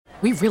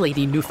We really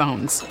need new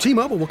phones.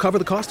 T-Mobile will cover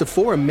the cost of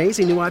 4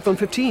 amazing new iPhone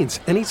 15s,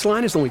 and each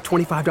line is only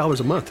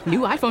 $25 a month. New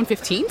iPhone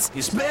 15s?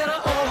 It's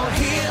better over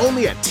here.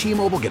 Only at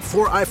T-Mobile, get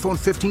 4 iPhone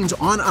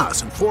 15s on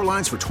us and 4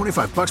 lines for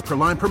 $25 per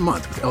line per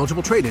month with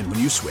eligible trade-in when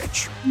you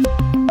switch.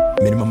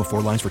 Minimum of 4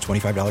 lines for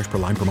 $25 per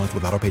line per month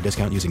with autopay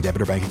discount using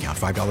debit or bank account.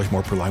 $5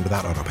 more per line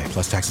without autopay,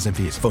 plus taxes and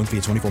fees. Phone fee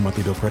at 24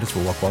 monthly bill credits for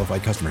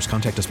well-qualified customers.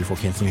 Contact us before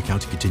canceling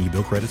account to continue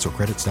bill credits or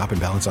credit stop and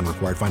balance on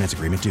required finance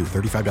agreement due.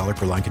 $35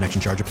 per line connection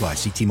charge applies.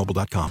 See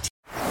T-Mobile.com.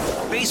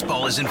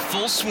 Baseball is in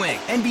full swing.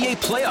 NBA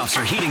playoffs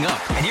are heating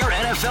up, and your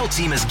NFL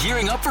team is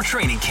gearing up for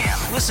training camp.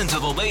 Listen to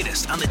the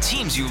latest on the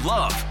teams you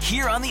love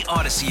here on the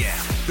Odyssey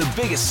app.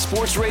 The biggest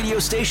sports radio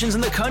stations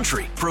in the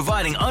country,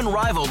 providing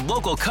unrivaled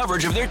local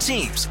coverage of their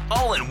teams,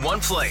 all in one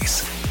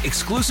place.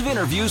 Exclusive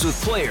interviews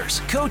with players,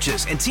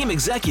 coaches, and team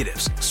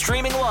executives,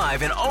 streaming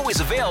live and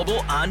always available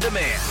on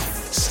demand.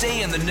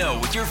 Stay in the know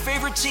with your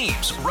favorite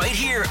teams right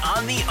here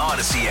on the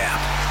Odyssey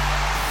app.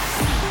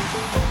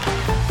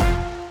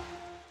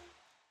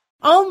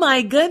 Oh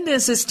my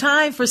goodness, it's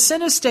time for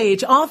Center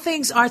Stage. All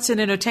things arts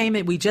and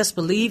entertainment. We just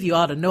believe you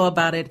ought to know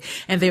about it.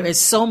 And there is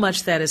so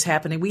much that is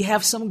happening. We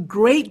have some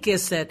great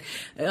guests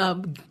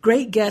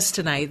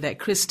tonight that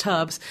Chris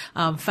Tubbs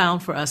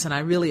found for us, and I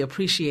really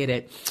appreciate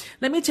it.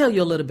 Let me tell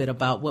you a little bit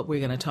about what we're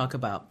going to talk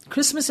about.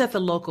 Christmas at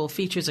the Local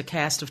features a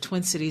cast of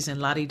Twin Cities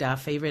and La Di Da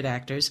favorite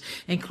actors,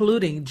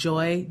 including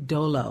Joy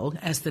Dolo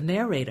as the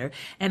narrator,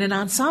 and an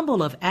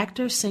ensemble of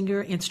actor,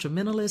 singer,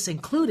 instrumentalists,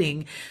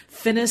 including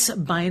Finis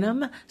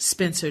Bynum,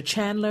 Spencer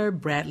Chandler,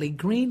 Bradley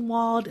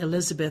Greenwald,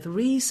 Elizabeth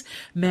Reese,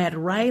 Matt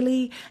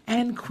Riley,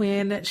 and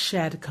Quinn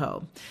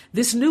Shadko.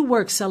 This new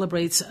work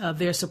celebrates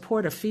their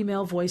support of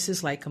female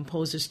voices like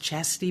composers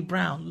Chastity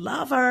Brown,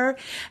 love her,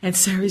 and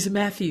Ceres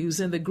Matthews,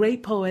 and the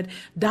great poet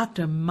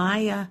Dr.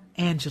 Maya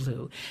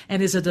Angelou,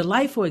 and is a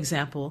delightful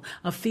example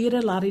of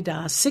Theater La Di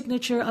Da's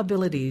signature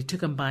ability to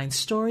combine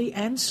story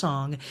and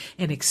song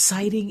in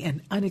exciting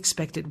and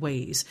unexpected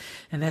ways.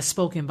 And that's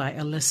spoken by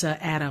Alyssa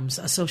Adams,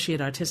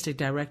 Associate Artistic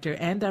Director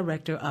and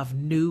Director of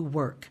New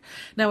Work.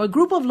 Now, a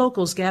group of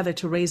locals gathered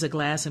to raise a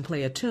glass and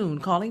play a tune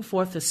calling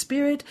forth the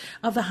spirit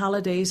of the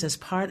holidays as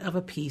part of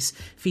a piece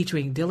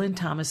featuring Dylan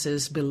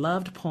Thomas's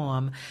beloved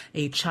poem,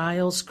 A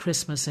Child's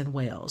Christmas in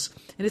Wales.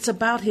 And it's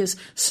about his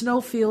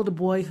snow-filled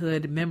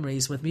boyhood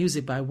memories with music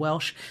by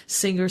Welsh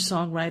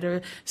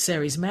singer-songwriter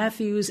Ceres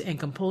Matthews and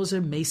composer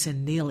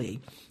Mason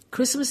Neely.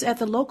 Christmas at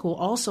the Local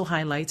also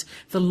highlights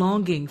the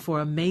longing for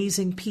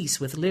amazing peace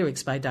with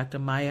lyrics by Dr.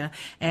 Maya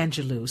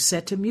Angelou,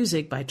 set to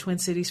music by Twin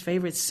Cities'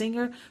 favorite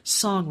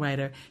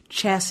singer-songwriter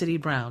Chastity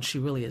Brown. She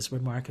really is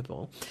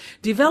remarkable.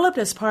 Developed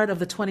as part of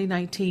the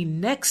 2019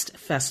 Next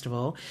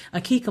Festival,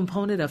 a key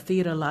component of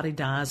Theater La Di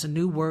Da's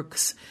New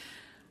Works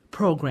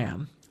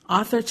program,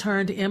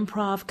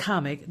 author-turned-improv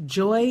comic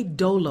Joy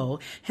Dolo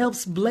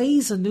helps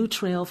blaze a new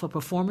trail for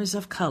performers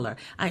of color.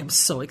 I am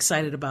so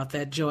excited about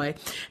that, Joy.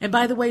 And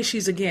by the way,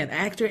 she's, again,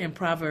 actor,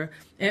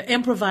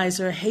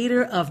 improviser,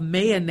 hater of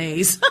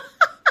mayonnaise.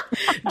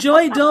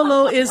 Joy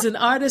Dolo is an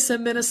artist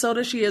in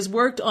Minnesota. She has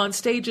worked on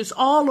stages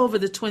all over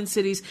the Twin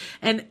Cities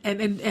and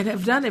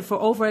have done it for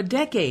over a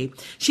decade.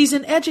 She's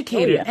an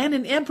educator and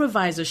an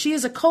improviser. She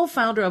is a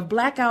co-founder of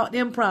Blackout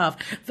Improv,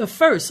 the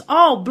first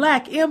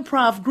all-black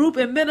improv group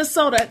in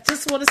Minnesota.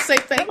 Just want to say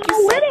thank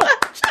you so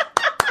much.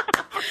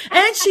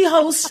 And she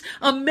hosts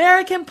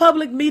American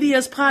Public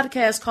Media's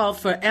podcast called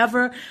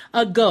Forever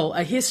Ago,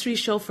 a history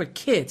show for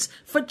kids,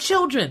 for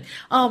children.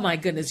 Oh, my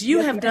goodness. You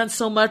have done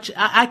so much.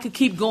 I could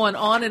keep going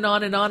on and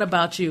on and on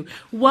about you.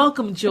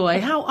 Welcome, Joy.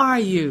 How are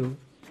you?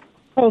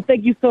 Oh,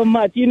 thank you so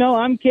much. You know,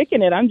 I'm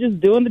kicking it. I'm just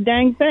doing the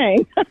dang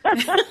thing.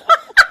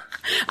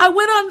 I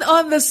went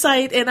on the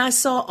site and I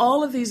saw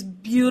all of these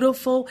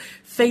beautiful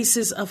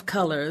faces of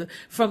color,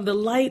 from the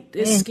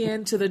lightest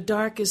skin to the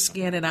darkest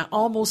skin, and I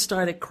almost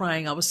started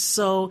crying. I was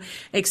so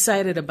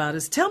excited about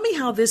it. Tell me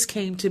how this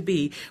came to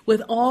be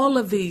with all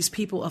of these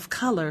people of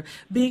color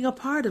being a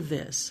part of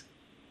this.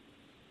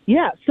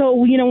 Yeah,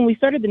 so, you know, when we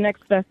started the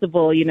Next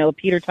Festival, you know,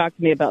 Peter talked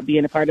to me about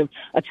being a part of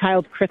A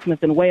Child's Christmas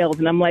in Wales,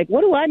 and I'm like,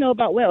 what do I know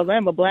about Wales?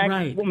 I'm a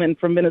black woman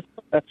from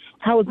Minnesota.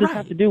 How does this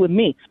have to do with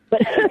me?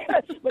 But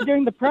but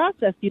during the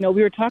process, you know,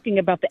 we were talking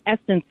about the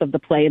essence of the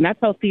play, and that's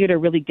how theater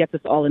really gets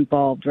us all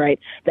involved, right?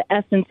 The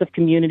essence of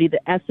community,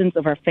 the essence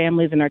of our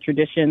families and our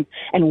traditions,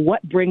 and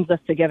what brings us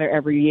together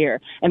every year.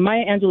 And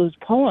Maya Angelou's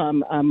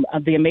poem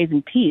of The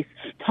Amazing Peace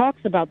talks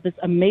about this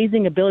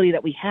amazing ability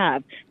that we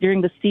have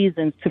during the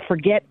seasons to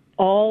forget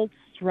all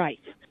strife.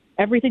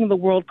 Everything in the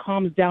world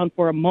calms down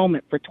for a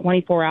moment, for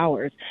 24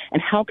 hours. And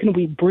how can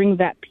we bring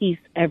that peace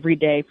every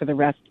day for the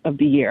rest of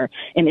the year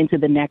and into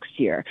the next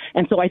year?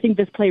 And so I think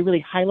this play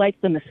really highlights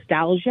the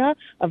nostalgia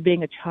of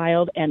being a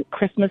child and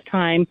Christmas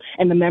time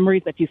and the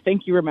memories that you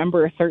think you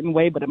remember a certain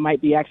way, but it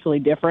might be actually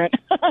different.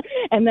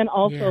 And then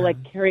also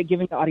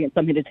giving the audience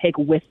something to take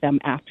with them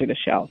after the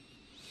show.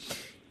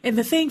 And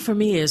the thing for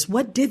me is,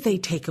 what did they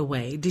take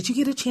away? Did you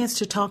get a chance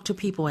to talk to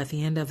people at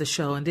the end of the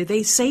show? And did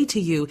they say to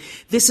you,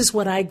 this is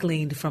what I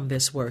gleaned from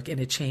this work and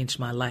it changed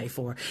my life,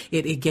 or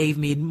it gave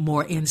me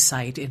more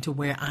insight into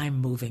where I'm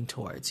moving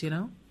towards, you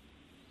know?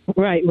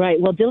 Right.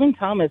 Well, Dylan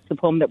Thomas, the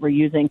poem that we're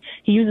using,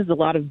 he uses a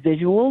lot of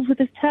visuals with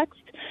his text.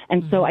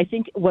 And so I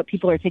think what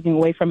people are taking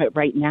away from it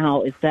right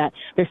now is that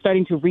they're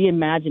starting to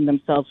reimagine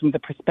themselves from the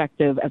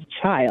perspective of a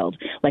child,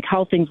 like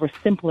how things were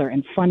simpler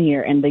and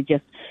funnier, and they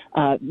just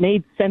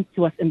made sense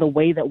to us in the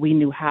way that we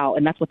knew how.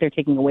 And that's what they're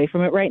taking away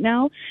from it right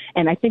now.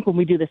 And I think when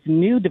we do this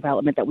new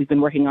development that we've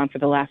been working on for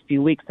the last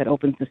few weeks that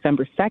opens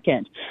December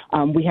 2nd,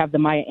 we have the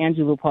Maya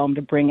Angelou poem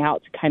to bring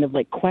out to kind of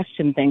like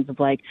question things of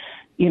like,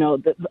 you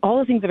know, all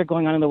the things that are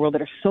going on in the world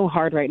that are so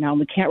hard right now and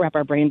we can't wrap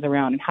our brains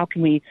around. And how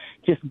can we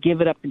just give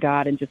it up to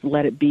God and just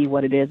let it be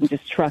what it is and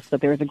just trust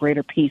that there is a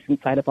greater peace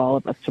inside of all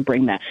of us to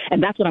bring that.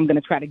 And that's what I'm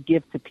going to try to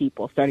give to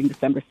people starting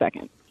December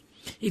 2nd.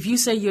 If you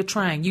say you're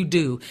trying, you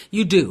do.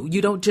 You do.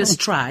 You don't just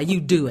try.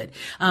 You do it.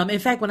 In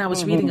fact, when I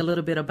was reading a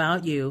little bit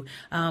about you,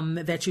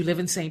 that you live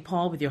in St.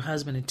 Paul with your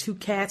husband and 2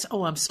 cats.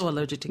 Oh, I'm so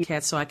allergic to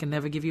cats, so I can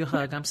never give you a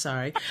hug. I'm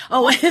sorry.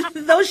 Oh,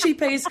 and though she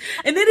pays,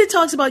 and then it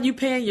talks about you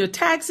paying your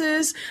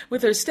taxes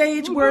with her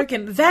stage work,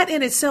 and that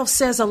in itself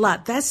says a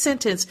lot. That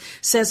sentence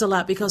says a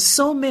lot because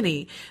so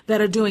many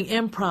that are doing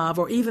improv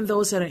or even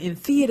those that are in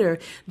theater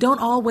don't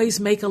always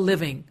make a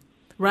living.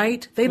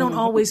 Right? They don't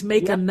always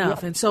make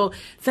enough. And so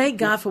thank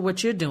God for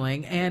what you're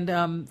doing.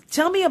 And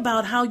tell me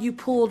about how you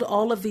pulled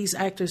all of these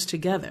actors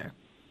together.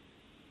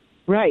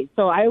 Right.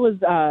 So I was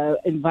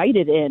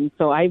invited in,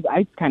 so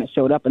I kind of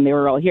showed up and they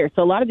were all here.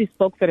 So a lot of these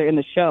folks that are in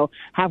the show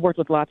have worked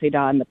with Latte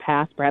Da in the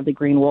past, Bradley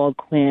Greenwald,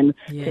 Quinn,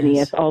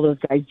 Phineas, all those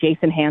guys.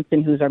 Jason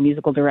Hansen, who's our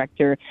musical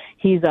director,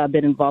 he's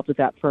been involved with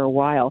that for a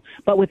while.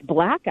 But with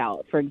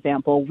Blackout, for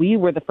example, we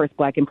were the first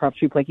Black improv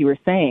troupe, like you were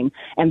saying,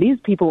 and these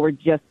people were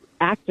just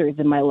actors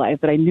in my life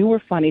that I knew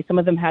were funny. Some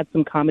of them had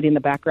some comedy in the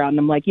background. And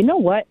I'm like, you know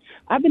what?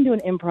 I've been doing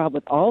improv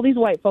with all these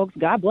white folks.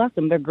 God bless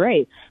them. They're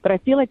great. But I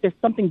feel like there's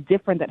something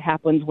different that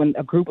happens when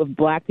a group of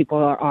Black people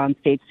are on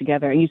stage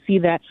together. And you see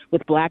that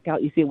with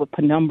Blackout. You see it with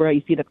Penumbra.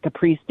 You see that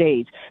Capri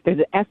Stage. There's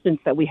an essence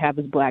that we have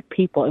as Black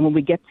people. And when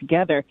we get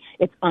together,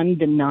 it's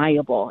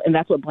undeniable. And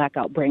that's what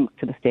Blackout brings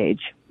to the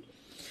stage.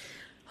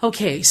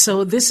 Okay,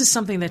 so this is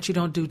something that you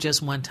don't do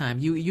just one time.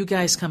 You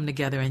guys come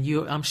together, and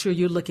I'm sure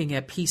you're looking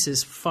at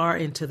pieces far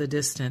into the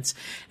distance.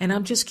 And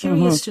I'm just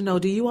curious to know,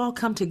 do you all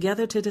come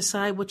together to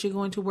decide what you're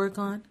going to work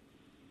on?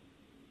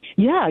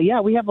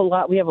 Yeah, we have a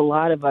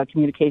lot of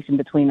communication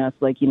between us.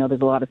 Like, you know,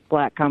 there's a lot of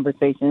Slack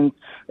conversations,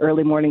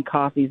 early morning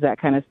coffees, that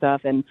kind of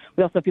stuff. And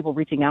we also have people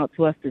reaching out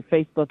to us through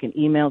Facebook and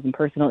emails and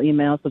personal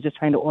emails. So just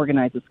trying to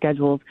organize the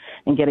schedules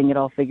and getting it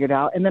all figured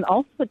out. And then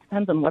also it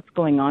depends on what's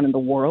going on in the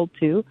world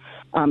too.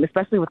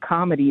 Especially with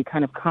comedy, you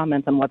kind of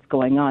comment on what's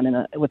going on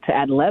to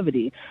add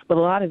levity. But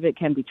a lot of it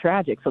can be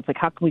tragic. So it's like,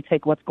 how can we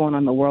take what's going on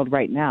in the world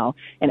right now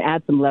and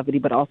add some levity,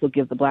 but also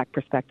give the Black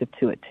perspective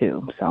to it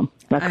too. So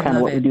that's kind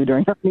of what we do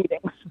during our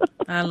meetings.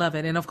 I love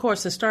it. And, of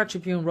course, the Star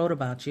Tribune wrote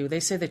about you.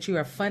 They say that you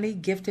are funny,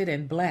 gifted,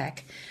 and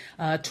Black.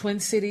 Twin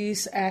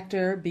Cities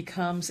actor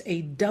becomes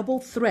a double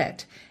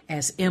threat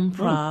as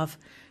improv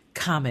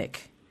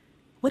comic.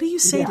 What do you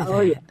say to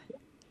that?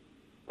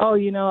 Oh,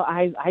 you know,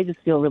 I just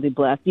feel really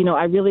blessed. You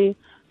know,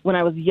 when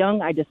I was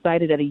young, I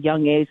decided at a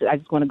young age that I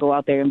just want to go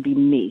out there and be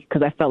me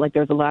because I felt like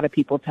there was a lot of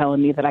people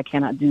telling me that I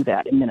cannot do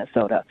that in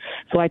Minnesota.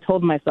 So I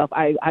told myself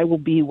I will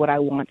be what I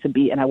want to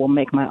be and I will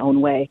make my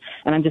own way.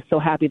 And I'm just so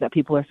happy that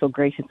people are so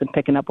gracious in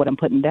picking up what I'm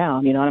putting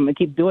down, you know, and I'm going to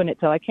keep doing it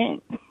till I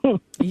can't.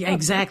 Yeah,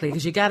 exactly,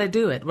 because you got to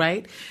do it,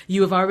 right?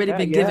 You have already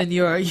been given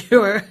your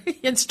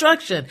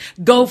instruction.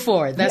 Go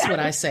for it. That's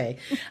what I say.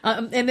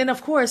 And then,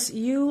 of course,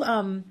 you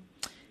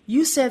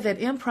said that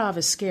improv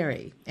is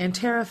scary and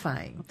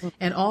terrifying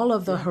and all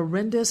of the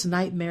horrendous,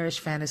 nightmarish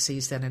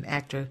fantasies that an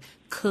actor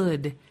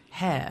could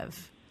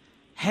have.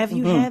 Have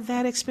you had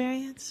that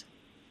experience?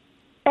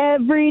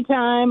 Every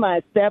time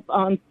I step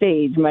on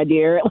stage, my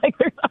dear, like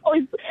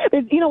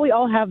there's you know, we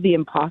all have the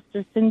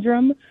imposter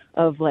syndrome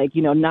of like,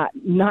 you know, not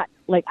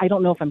like, I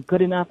don't know if I'm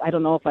good enough. I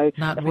don't know if I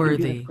not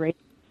worthy. Great.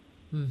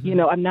 You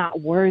know, I'm not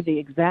worthy,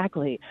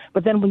 exactly.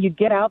 But then when you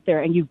get out there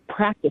and you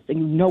practice and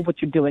you know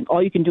what you're doing,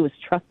 all you can do is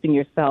trust in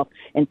yourself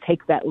and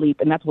take that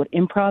leap. And that's what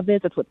improv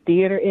is. That's what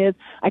theater is.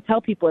 I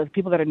tell people, as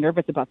people that are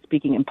nervous about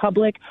speaking in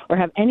public or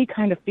have any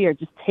kind of fear,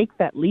 just take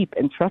that leap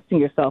and trust in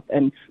yourself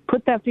and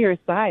put that fear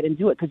aside and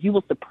do it because you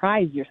will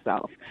surprise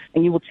yourself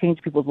and you will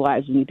change people's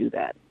lives when you do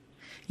that.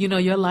 You know,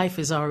 your life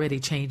is already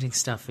changing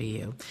stuff for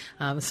you.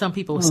 Some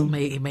people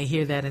may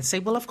hear that and say,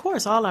 well, of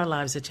course, all our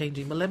lives are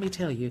changing. But let me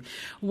tell you,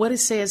 what it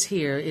says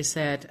here is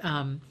that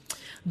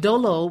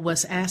Dolo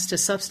was asked to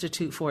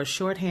substitute for a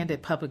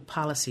shorthanded public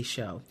policy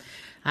show.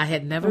 I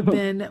had never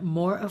been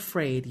more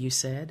afraid, you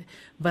said,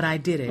 but I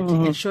did it.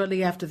 And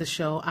shortly after the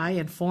show, I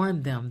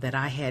informed them that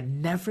I had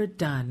never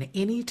done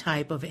any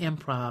type of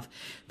improv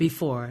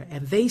before.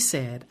 And they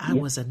said I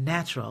was a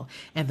natural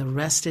and the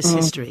rest is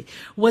history.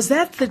 Was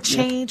that the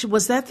change?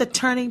 Was that the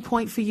turning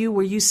point for you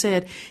where you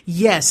said,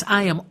 yes,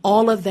 I am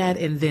all of that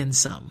and then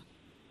some?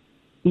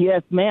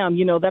 Yes, ma'am.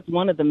 That's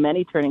one of the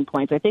many turning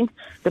points. I think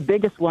the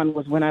biggest one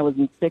was when I was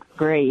in 6th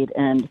grade,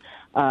 and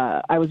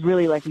I was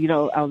really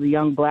I was a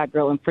young black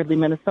girl in Fridley,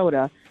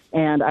 Minnesota,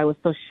 and I was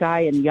so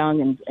shy and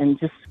young and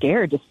just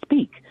scared to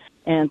speak.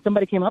 And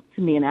somebody came up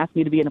to me and asked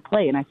me to be in a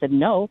play, and I said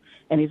no.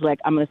 And he's like,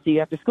 "I'm going to see you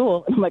after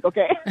school." And I'm like,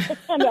 "Okay."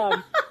 And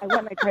I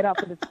went and I tried out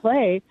for this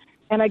play,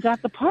 and I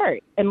got the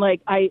part. And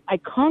I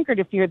conquered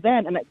a fear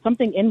then, and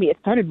something in me, it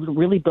started to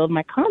really build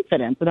my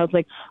confidence. And I was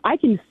like, I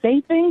can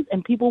say things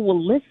and people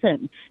will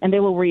listen and they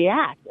will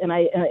react. And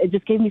it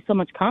just gave me so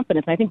much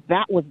confidence. And I think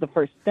that was the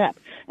first step.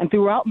 And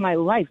throughout my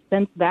life,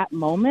 since that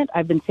moment,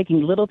 I've been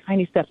taking little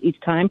tiny steps each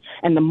time.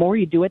 And the more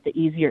you do it, the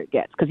easier it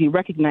gets, because you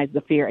recognize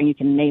the fear and you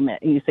can name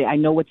it. And you say, I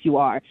know what you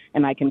are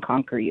and I can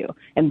conquer you.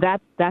 And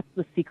that's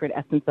the secret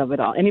essence of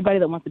it all. Anybody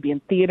that wants to be in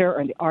theater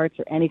or in the arts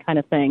or any kind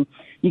of thing,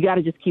 you got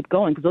to just keep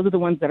going, because those are the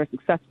ones that are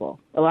successful.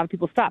 A lot of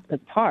people stop because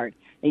it's hard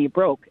and you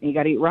broke and you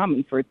got to eat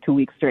ramen for 2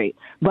 weeks straight.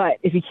 But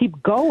if you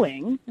keep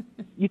going,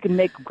 you can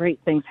make great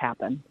things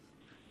happen.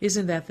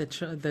 Isn't that the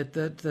truth?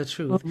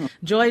 Mm-hmm.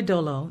 Joy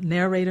Dolo,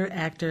 narrator,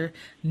 actor,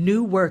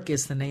 New Work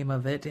is the name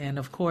of it. And,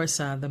 of course,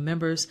 the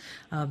members,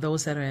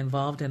 those that are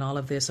involved in all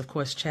of this, of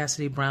course,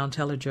 Chastity Brown,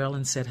 Teller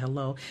Gerland said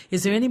hello.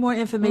 Is there any more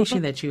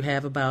information that you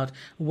have about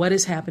what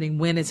is happening,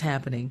 when it's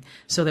happening,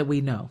 so that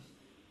we know?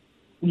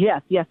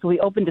 Yes. So we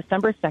open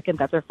December 2nd.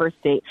 That's our first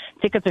date.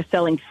 Tickets are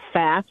selling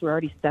fast. We're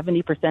already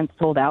 70%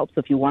 sold out. So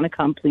if you want to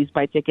come, please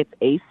buy tickets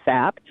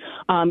ASAP.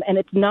 And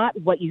it's not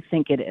what you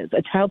think it is.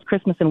 A Child's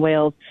Christmas in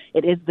Wales,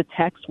 it is the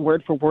text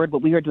word for word,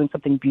 but we are doing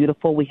something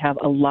beautiful. We have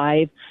a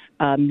live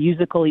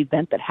musical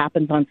event that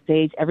happens on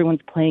stage.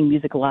 Everyone's playing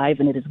music live,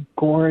 and it is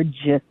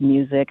gorgeous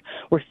music.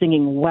 We're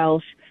singing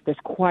Welsh. There's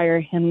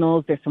choir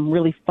hymnals. There's some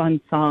really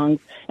fun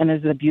songs. And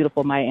there's a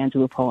beautiful Maya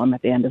Angelou poem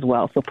at the end as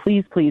well. So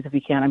please, if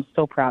you can, I'm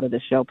so proud of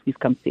this show. Please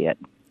come see it.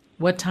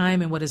 What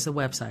time and what is the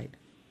website?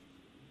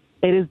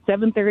 It is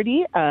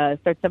 7:30.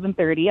 Starts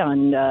 7:30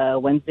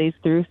 on Wednesdays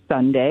through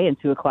Sunday, and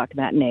 2 o'clock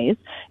matinees.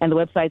 And the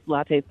website's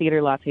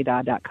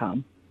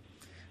lattetheaterlatteda.com.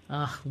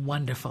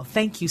 Wonderful.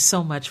 Thank you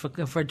so much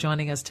for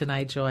joining us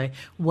tonight, Joy.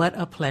 What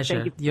a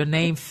pleasure. Your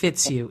name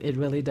fits you. It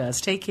really does.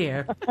 Take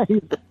care.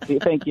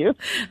 Thank you.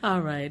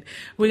 All right.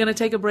 We're going to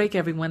take a break,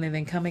 everyone, and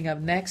then coming up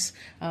next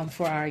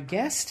for our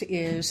guest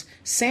is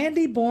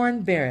Sandy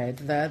Bourne Barrett,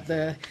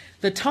 the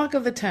talk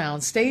of the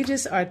town,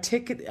 Stage's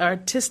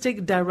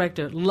artistic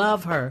director.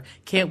 Love her.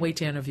 Can't wait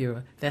to interview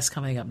her. That's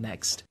coming up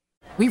next.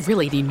 We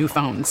really need new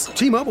phones.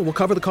 T-Mobile will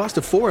cover the cost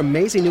of 4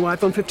 amazing new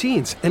iPhone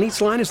 15s, and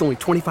each line is only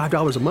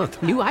 $25 a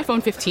month. New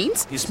iPhone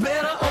 15s? It's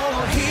better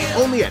over here.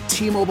 Only at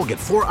T-Mobile, get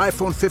 4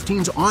 iPhone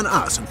 15s on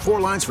us and 4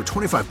 lines for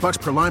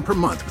 $25 per line per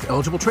month with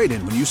eligible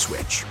trade-in when you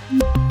switch.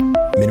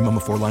 Minimum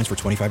of 4 lines for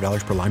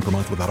 $25 per line per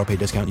month with autopay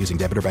discount using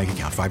debit or bank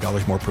account.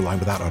 $5 more per line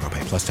without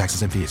autopay, plus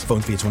taxes and fees. Phone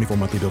fee at 24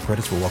 monthly bill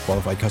credits for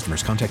well-qualified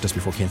customers. Contact us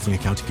before canceling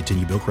account to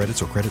continue bill credits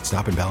or credit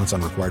stop and balance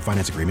on required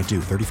finance agreement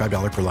due.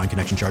 $35 per line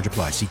connection charge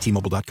applies. See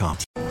T-Mobile.com.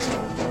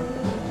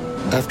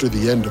 After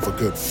the end of a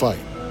good fight,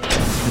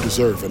 you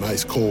deserve an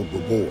ice-cold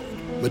reward.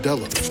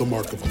 Modelo, the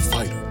mark of a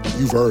fighter.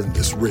 You've earned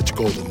this rich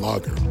golden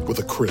lager with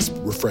a crisp,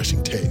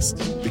 refreshing taste.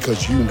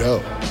 Because you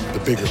know, the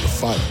bigger the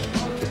fight,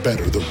 the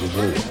better the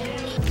reward.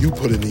 You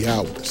put in the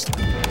hours,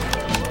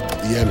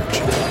 the energy,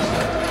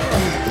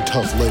 the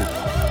tough labor.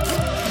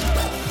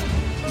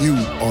 You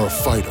are a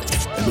fighter,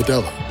 and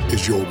Modelo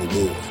is your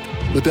reward.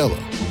 Modelo,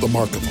 the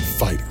mark of a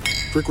fighter.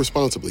 Drink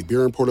responsibly.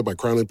 Beer imported by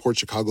Crown Imports,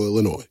 Chicago,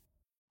 Illinois.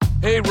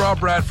 Hey, Rob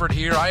Bradford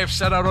here. I have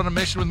set out on a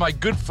mission with my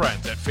good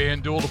friends at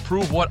FanDuel to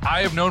prove what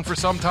I have known for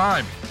some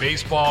time.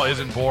 Baseball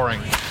isn't boring.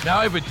 Now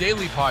I have a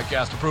daily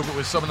podcast to prove it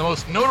with some of the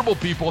most notable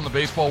people in the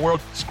baseball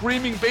world,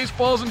 screaming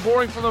baseball isn't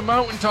boring from the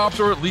mountaintops,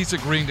 or at least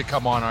agreeing to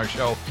come on our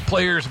show.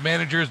 Players,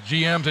 managers,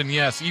 GMs, and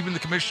yes, even the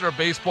commissioner of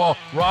baseball,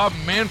 Rob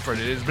Manfred.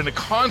 It has been a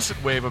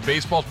constant wave of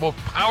baseball's most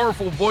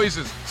powerful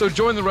voices. So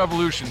join the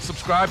revolution.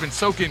 Subscribe and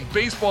soak in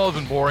Baseball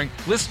Isn't Boring.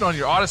 Listen on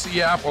your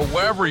Odyssey app or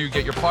wherever you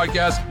get your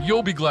podcasts.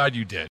 You'll be glad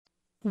you did.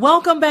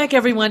 Welcome back,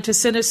 everyone, to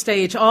Center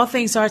Stage, all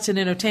things arts and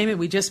entertainment.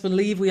 We just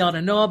believe we ought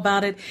to know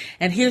about it.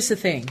 And here's the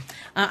thing.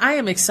 I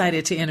am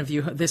excited to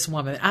interview this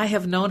woman. I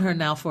have known her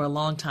now for a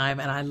long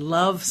time, and I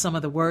love some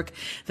of the work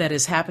that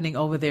is happening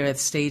over there at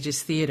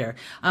Stages Theater.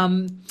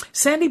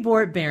 Sandy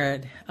Bourne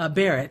Barrett,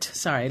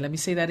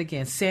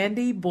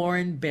 Sandy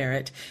Bourne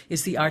Barrett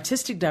is the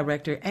artistic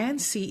director and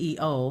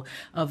CEO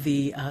of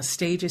the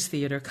Stages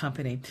Theater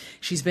Company.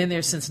 She's been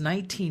there since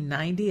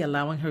 1990,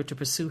 allowing her to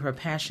pursue her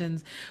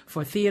passion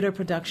for theater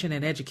production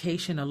and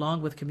education,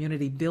 along with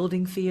community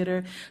building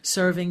theater,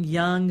 serving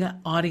young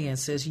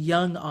audiences.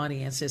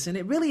 And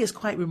it really is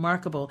quite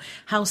remarkable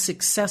how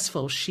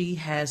successful she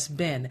has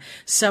been.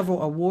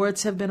 Several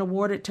awards have been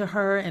awarded to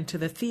her and to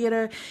the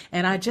theater,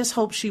 and I just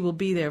hope she will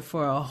be there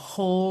for a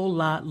whole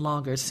lot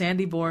longer.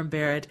 Sandy Bourne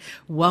Barrett,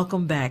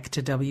 welcome back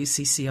to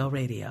WCCO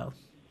Radio.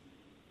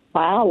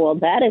 Wow, well,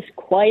 that is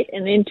quite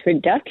an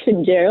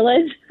introduction,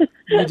 Geraldine.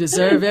 You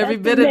deserve every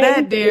bit of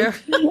that, dear.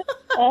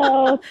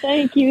 Oh,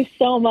 thank you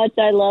so much.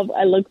 I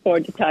look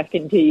forward to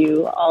talking to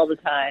you all the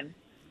time.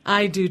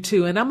 I do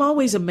too. And I'm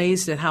always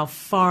amazed at how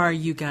far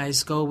you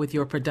guys go with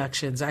your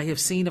productions. I have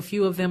seen a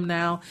few of them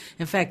now.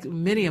 In fact,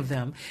 many of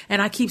them.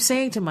 And I keep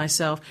saying to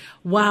myself,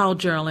 wow,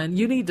 Geraldine,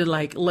 you need to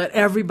let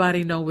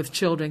everybody know with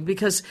children,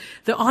 because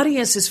the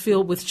audience is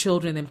filled with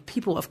children and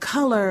people of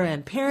color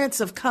and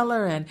parents of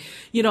color. And,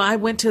 I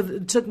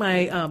took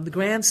my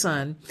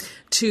grandson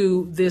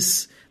to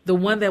the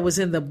one that was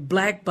in the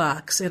black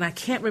box, and I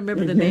can't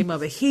remember the name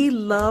of it. He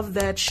loved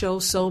that show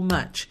so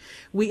much.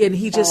 And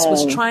he just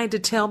was trying to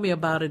tell me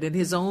about it in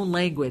his own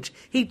language.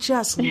 He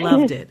just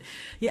loved it.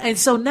 Yeah, and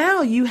so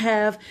now you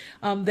have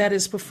that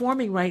is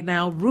performing right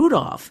now,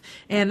 Rudolph.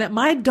 And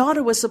my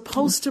daughter was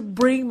supposed to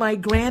bring my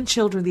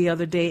grandchildren the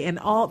other day, and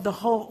the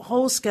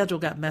whole schedule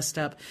got messed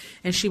up,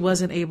 and she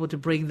wasn't able to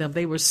bring them.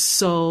 They were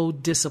so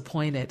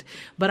disappointed.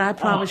 But I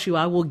promise you,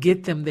 I will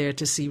get them there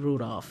to see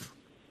Rudolph.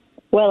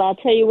 Well, I'll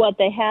tell you what,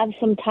 they have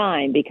some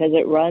time because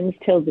it runs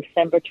till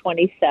December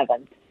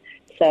 27th.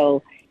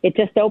 So it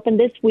just opened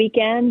this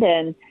weekend,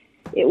 and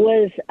I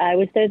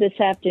was there this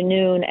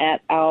afternoon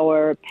at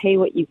our Pay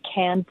What You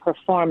Can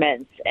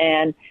performance.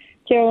 And,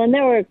 Geraldine,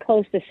 there were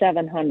close to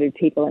 700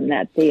 people in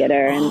that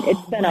theater. And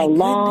it's been a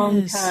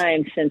long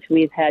time since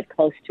we've had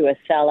close to a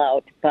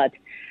sellout. But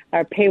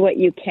our Pay What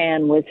You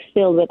Can was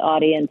filled with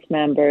audience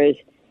members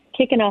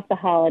kicking off the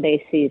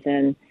holiday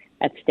season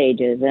at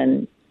Stages.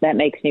 And that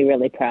makes me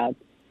really proud.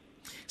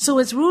 So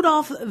it's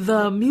Rudolph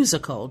the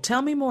Musical.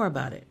 Tell me more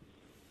about it.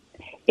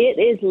 It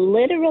is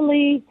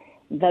literally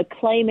the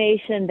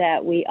claymation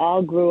that we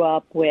all grew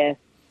up with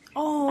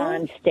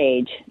on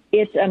stage.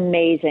 It's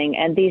amazing.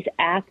 And these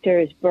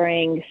actors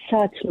bring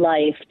such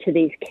life to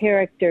these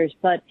characters.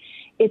 But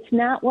it's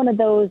not one of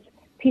those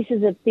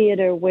pieces of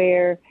theater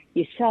where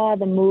you saw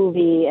the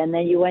movie and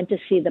then you went to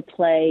see the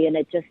play and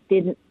it just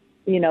didn't,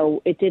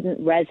 it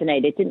didn't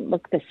resonate. It didn't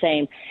look the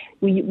same.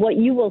 What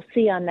you will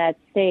see on that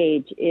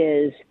stage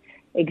is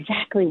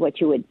exactly what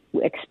you would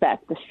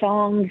expect. The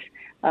songs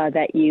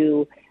that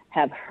you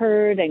have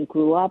heard and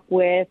grew up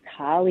with,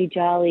 Holly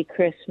Jolly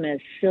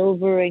Christmas,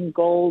 Silver and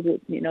Gold,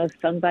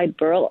 sung by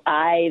Burl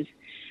Ives,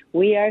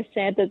 We Are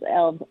Santa's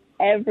Elves,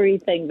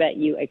 everything that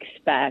you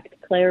expect.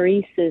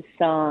 Clarice's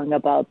song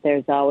about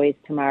There's Always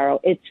Tomorrow.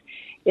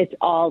 It's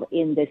all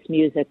in this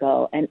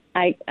musical. And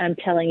I'm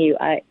telling you,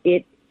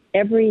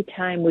 every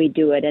time we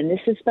do it, and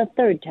this is the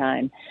third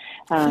time,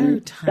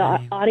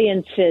 the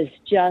audiences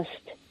just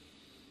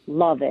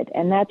love it.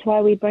 And that's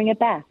why we bring it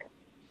back.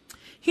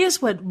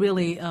 Here's what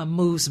really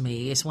moves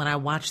me is when I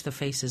watch the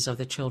faces of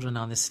the children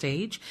on the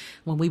stage.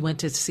 When we went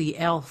to see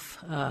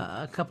Elf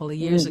a couple of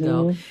years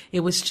ago,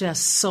 it was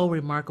just so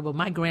remarkable.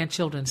 My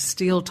grandchildren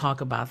still talk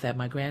about that,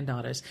 my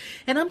granddaughters.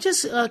 And I'm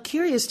just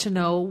curious to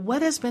know,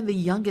 what has been the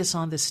youngest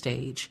on the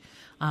stage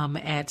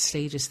at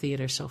Stages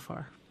Theater so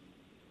far?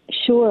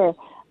 Sure.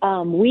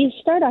 We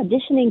start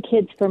auditioning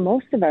kids for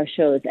most of our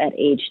shows at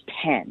age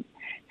 10.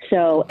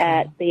 So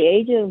at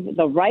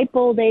the ripe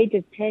old age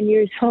of 10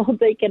 years old,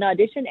 they can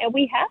audition. And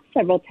we have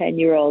several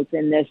 10-year-olds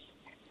in this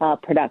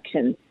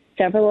production.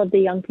 Several of the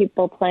young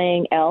people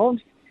playing elves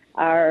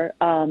are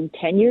 10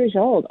 years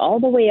old, all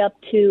the way up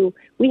to,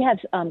 we have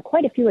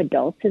quite a few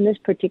adults in this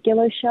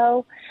particular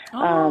show.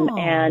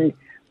 And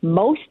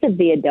most of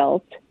the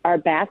adults are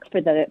back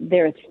for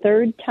their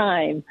third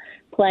time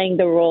playing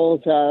the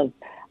roles of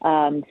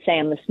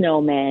Sam the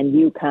Snowman,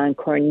 Yukon,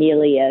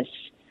 Cornelius,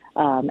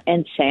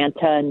 and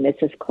Santa and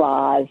Mrs.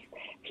 Claus.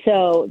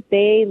 So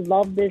they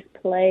love this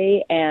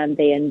play and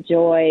they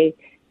enjoy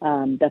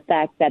the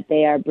fact that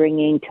they are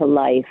bringing to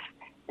life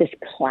this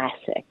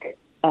classic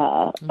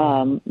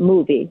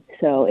movie.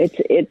 So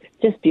it's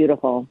just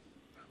beautiful.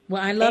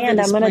 Well, I love it. And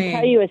I'm going to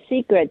tell you a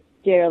secret,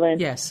 Geraldine.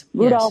 Yes.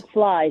 Rudolph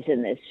flies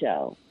in this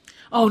show.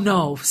 Oh,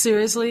 no.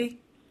 Seriously?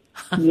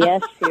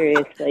 Yes,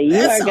 seriously.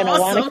 You are going to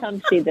want to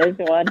come see this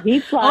one. He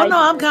flies. Oh,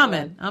 no,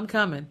 I'm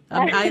coming.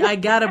 I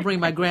got to bring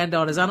my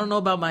granddaughters. I don't know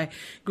about my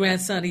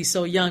grandson. He's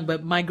so young.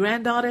 But my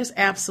granddaughters,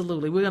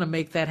 absolutely. We're going to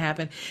make that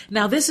happen.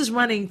 Now, this is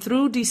running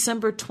through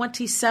December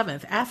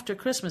 27th, after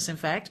Christmas, in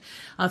fact,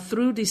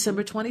 through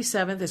December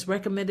 27th. It's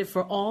recommended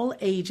for all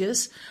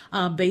ages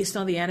based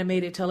on the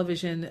animated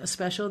television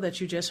special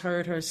that you just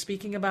heard her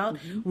speaking about,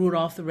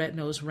 Rudolph the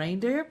Red-Nosed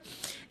Reindeer.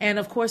 And,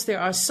 of course, there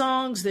are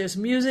songs, there's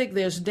music,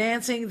 there's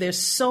dancing, there's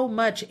so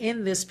much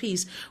in this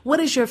piece. What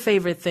is your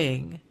favorite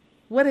thing?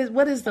 What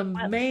is the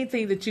main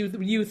thing that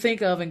you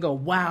think of and go,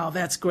 wow,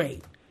 that's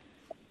great?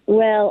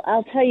 Well,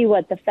 I'll tell you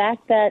what, the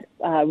fact that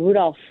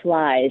Rudolph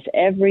flies,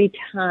 every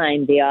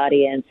time the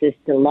audience is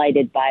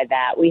delighted by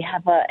that. We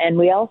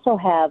also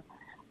have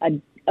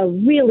a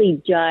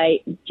really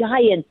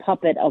giant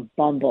puppet of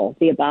Bumble,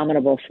 the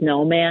abominable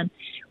snowman,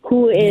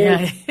 who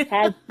he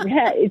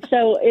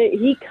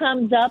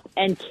comes up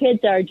and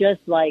kids are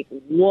just like,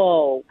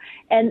 whoa.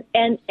 And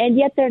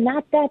yet they're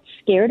not that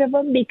scared of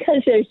him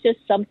because there's just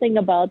something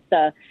about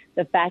the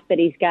fact that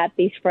he's got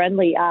these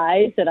friendly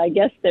eyes, and I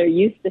guess they're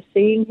used to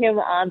seeing him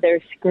on their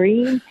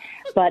screen.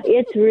 But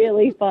it's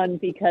really fun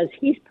because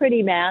he's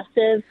pretty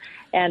massive,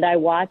 and I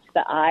watch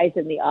the eyes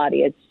in the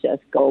audience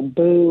just go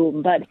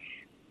boom. But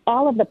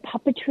all of the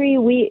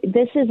puppetry.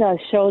 This is a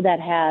show that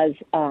has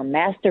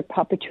master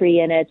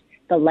puppetry in it.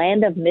 The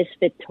Land of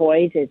Misfit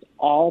Toys is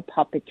all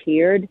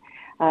puppeteered.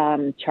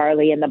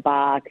 Charlie in the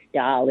Box,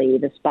 Dolly,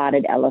 the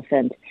Spotted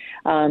Elephant.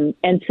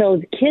 And so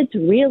the kids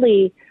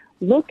really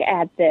look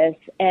at this,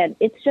 and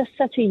it's just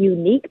such a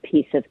unique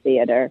piece of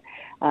theater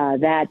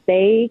that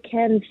they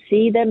can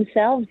see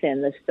themselves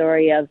in, the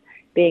story of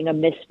being a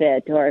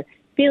misfit or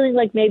feeling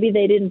like maybe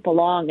they didn't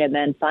belong and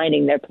then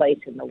finding their place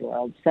in the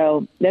world.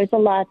 So there's a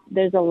lot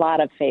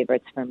of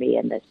favorites for me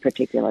in this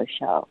particular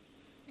show.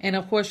 And,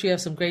 of course, you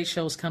have some great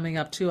shows coming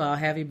up, too. I'll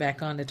have you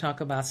back on to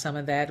talk about some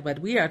of that. But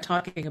we are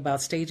talking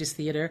about Stages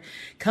Theater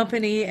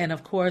Company. And,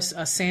 of course,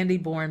 Sandy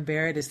Bourne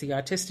Barrett is the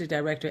artistic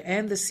director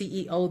and the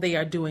CEO. They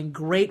are doing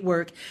great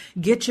work.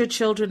 Get your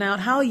children out.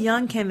 How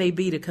young can they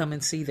be to come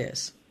and see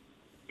this?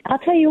 I'll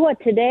tell you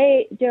what,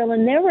 today,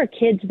 Geraldine, there were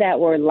kids that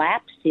were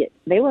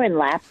they were in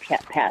lap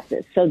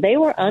passes. So they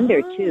were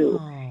under 2.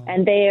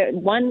 And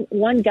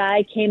one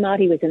guy came out,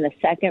 he was in the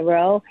second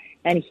row,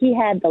 and he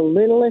had the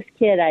littlest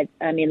kid, I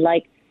mean,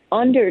 like,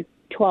 under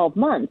 12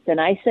 months.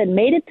 And I said,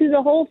 made it through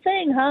the whole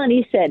thing, huh? And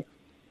he said,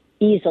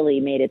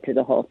 easily made it through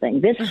the whole thing.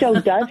 This show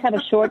does have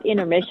a short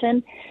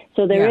intermission.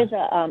 So there is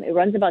it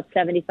runs about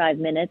 75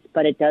 minutes,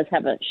 but it does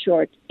have a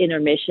short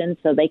intermission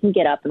so they can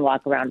get up and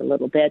walk around a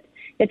little bit.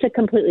 It's a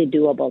completely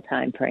doable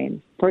time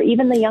frame for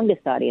even the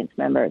youngest audience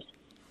members.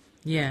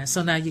 Yeah.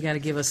 So now you got to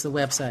give us the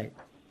website.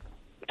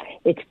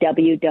 It's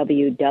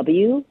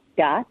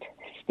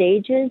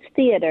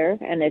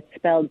www.stagestheater, and it's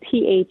spelled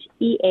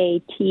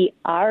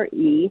THEATRE.org.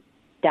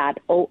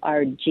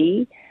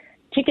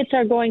 Tickets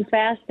are going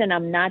fast, and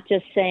I'm not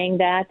just saying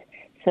that.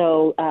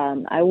 So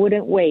I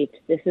wouldn't wait.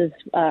 This is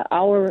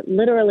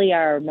literally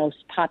our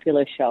most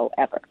popular show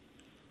ever.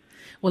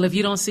 Well, if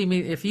you don't see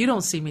me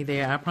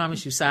there, I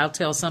promise you, so I'll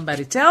tell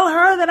somebody, tell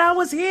her that I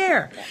was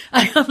here.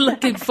 I am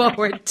looking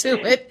forward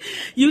to it.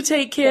 You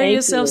take care of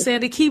yourself,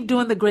 Sandy. Keep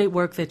doing the great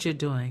work that you're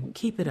doing.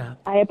 Keep it up.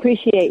 I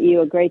appreciate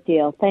you a great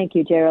deal. Thank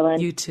you, Geraldine.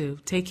 You too.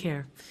 Take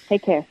care.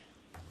 Take care.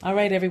 All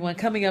right, everyone.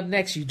 Coming up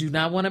next, you do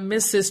not want to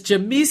miss this.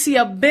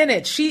 Jamesia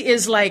Bennett. She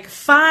is like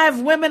 5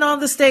 women on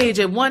the stage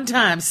at one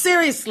time.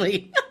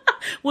 Seriously.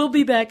 We'll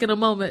be back in a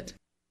moment.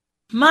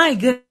 My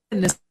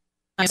goodness.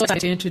 I'm so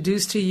excited to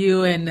introduce to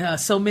you, and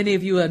so many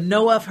of you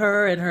know of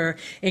her and her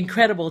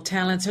incredible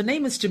talents. Her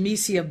name is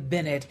Jamesia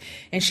Bennett,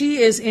 and she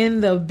is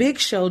in the big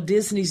show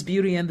Disney's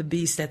Beauty and the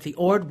Beast at the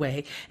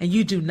Ordway, and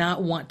you do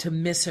not want to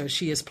miss her.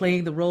 She is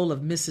playing the role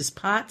of Mrs.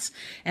 Potts,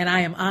 and I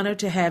am honored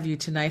to have you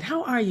tonight.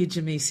 How are you,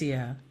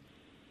 Jamesia?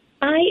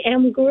 I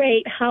am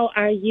great. How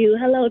are you?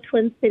 Hello,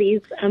 Twin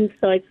Cities. I'm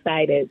so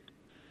excited.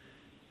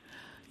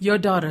 Your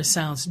daughter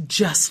sounds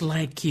just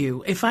like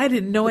you. If I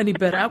didn't know any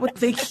better, I would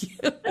think you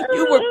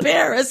were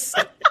Paris.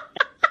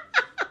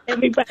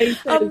 Everybody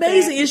says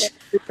amazing.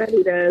 That.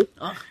 Everybody does.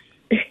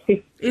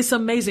 It's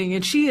amazing.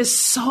 And she is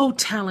so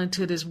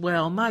talented as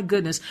well. My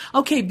goodness.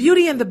 Okay,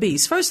 Beauty and the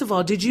Beast. First of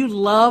all, did you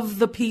love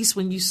the piece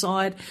when you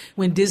saw it,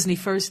 when Disney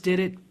first did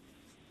it?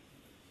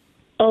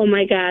 Oh,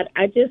 my God.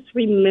 I just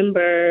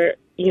remember,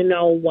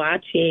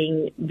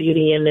 watching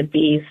Beauty and the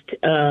Beast,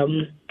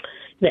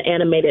 the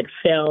animated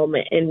film,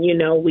 and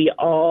we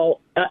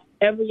all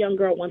every young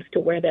girl wants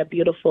to wear that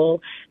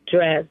beautiful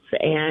dress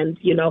and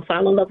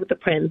fall in love with the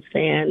prince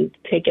and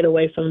take it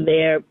away from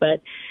there.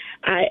 But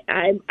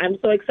I'm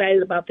so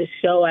excited about this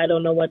show. I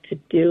don't know what to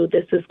do.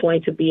 This is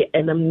going to be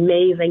an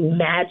amazing,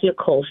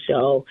 magical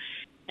show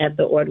at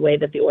the Ordway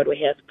that the Ordway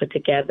has put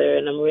together,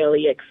 and I'm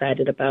really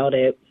excited about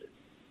it.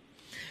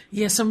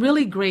 Yeah, some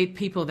really great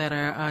people that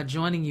are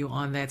joining you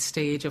on that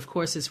stage. Of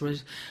course, it's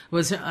Rajani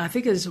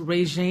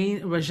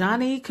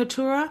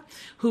Couture,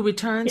 who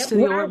returns to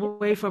the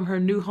Ordway from her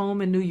new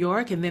home in New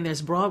York. And then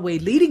there's Broadway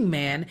leading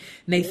man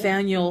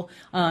Nathaniel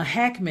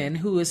Hackman,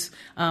 who is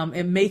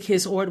and make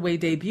his Ordway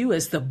debut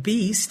as the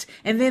Beast.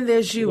 And then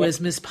there's you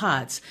as Miss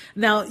Potts.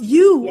 Now,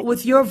 you,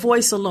 with your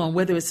voice alone,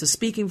 whether it's the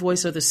speaking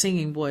voice or the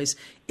singing voice,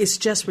 it's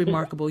just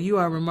remarkable. You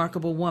are a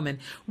remarkable woman.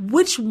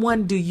 Which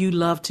one do you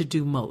love to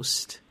do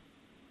most?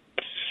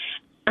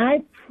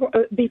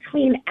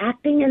 Between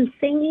acting and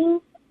singing,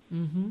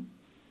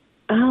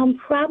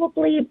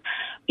 probably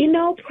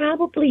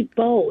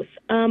both.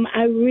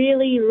 I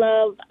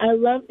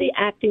love the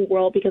acting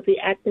world because the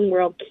acting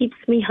world keeps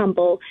me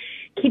humble,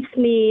 keeps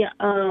me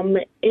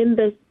in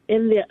the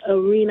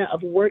arena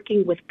of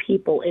working with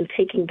people and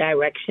taking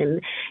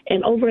direction.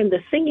 And over in the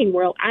singing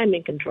world, I'm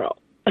in control.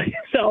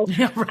 So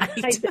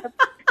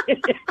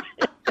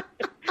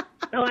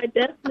No, I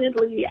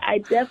definitely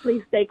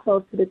stay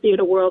close to the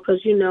theater world because,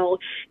 humility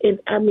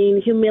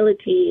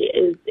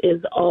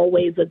is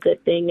always a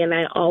good thing, and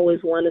I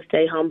always want to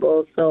stay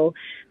humble so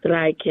that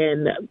I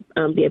can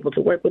be able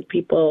to work with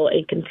people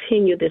and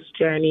continue this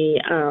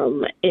journey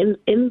in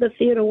the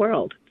theater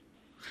world.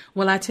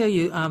 Well, I tell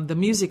you, the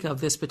music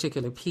of this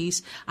particular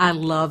piece, I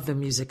love the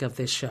music of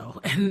this show.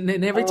 And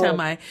every time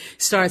I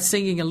start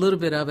singing a little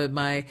bit of it,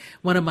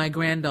 one of my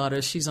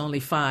granddaughters, she's only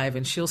 5,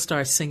 and she'll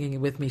start singing it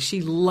with me.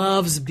 She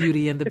loves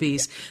Beauty and the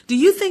Beast. Do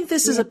you think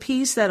this is a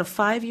piece that a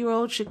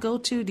 5-year-old should go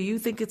to? Do you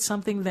think it's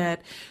something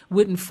that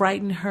wouldn't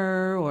frighten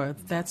her or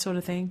that sort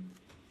of thing?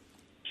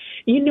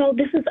 You know,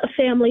 this is a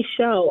family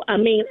show. I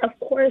mean, of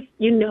course,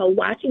 you know,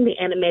 watching the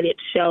animated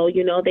show,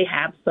 you know, they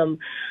have some,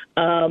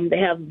 they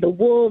have the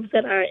wolves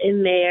that are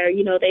in there,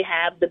 you know, they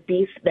have the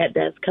beast that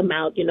does come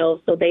out, you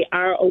know, so they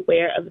are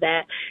aware of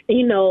that. And,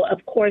 you know,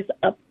 of course,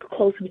 up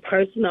close and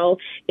personal,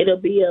 it'll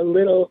be a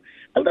little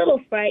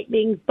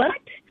frightening, but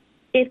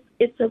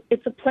it's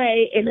a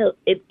play, and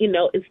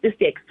it's just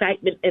the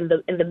excitement and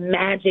the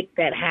magic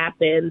that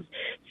happens.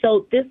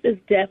 So this is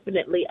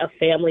definitely a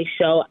family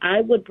show. I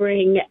would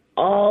bring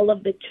all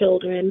of the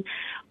children.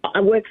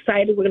 We're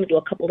excited. We're going to do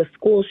a couple of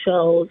school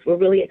shows. We're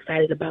really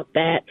excited about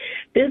that.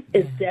 This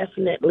is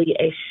definitely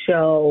a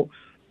show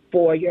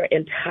for your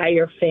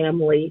entire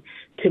family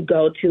to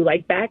go to.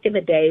 Like back in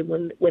the day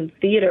when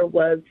theater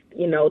was,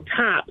 you know,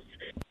 tops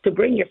to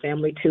bring your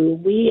family to.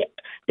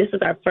 This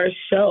is our first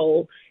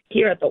show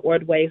here at the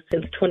Ordway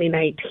since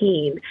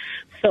 2019.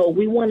 So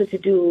we wanted to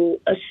do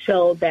a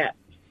show that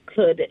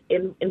could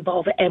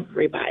involve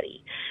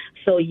everybody.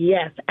 So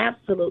yes,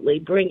 absolutely.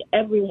 Bring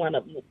every one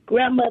of them,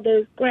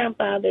 grandmothers,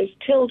 grandfathers,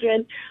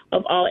 children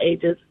of all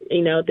ages,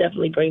 you know,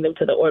 definitely bring them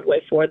to the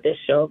Ordway for this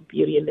show,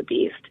 Beauty and the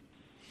Beast.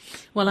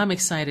 Well, I'm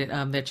excited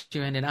that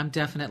you're in it. I'm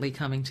definitely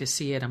coming to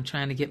see it. I'm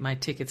trying to get my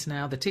tickets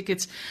now. The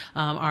tickets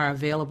are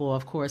available,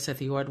 of course, at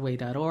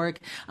theordway.org.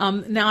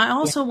 Now, I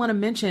also want to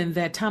mention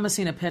that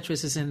Thomasina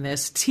Petrus is in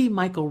this. T.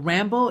 Michael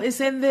Rambo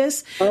is in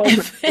this. Oh, my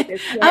goodness,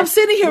 yes. I'm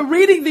sitting here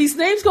reading these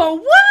names going,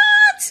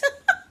 what?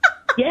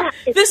 Yeah.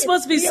 This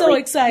must be really so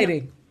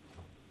exciting.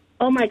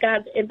 Oh, my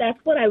God. And that's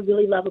what I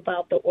really love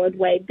about the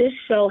Ordway. This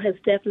show has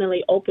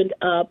definitely opened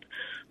up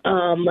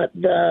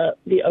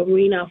the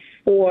arena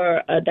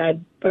for a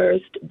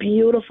diverse,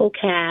 beautiful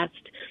cast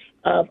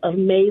of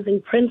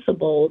amazing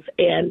principals.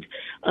 And,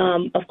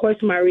 of course,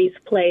 Maurice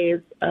plays,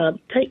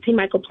 T.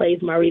 Michael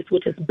plays Maurice,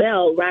 which is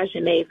Belle,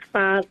 Rajane's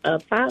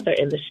father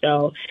in the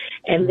show.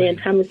 And then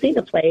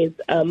Thomasina plays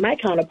my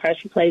counterpart.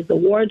 She plays the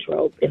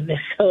wardrobe in the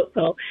show.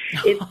 So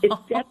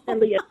it's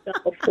definitely a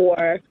show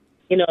for,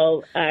 you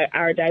know,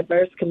 our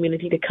diverse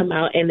community to come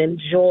out and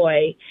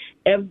enjoy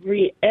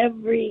every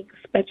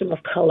spectrum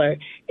of color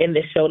in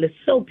this show. And it's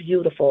so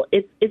beautiful.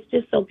 It's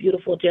just so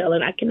beautiful, Jill,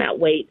 and I cannot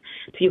wait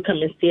till you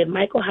come and see it.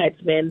 Michael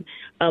Heitzman,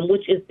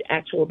 which is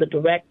the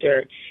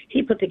director,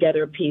 he put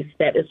together a piece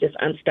that is just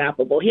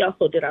unstoppable. He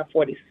also did our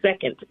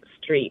 42nd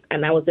Street,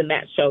 and I was in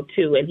that show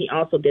too, and he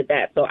also did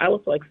that. So I was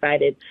so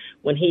excited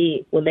when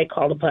they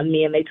called upon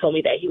me and they told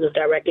me that he was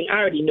directing. I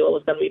already knew it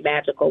was going to be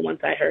magical once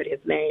I heard his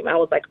name. I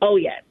was like, oh,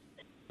 yes.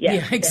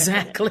 Yes, yeah,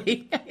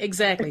 exactly.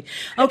 Exactly.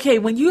 Okay,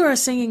 when you are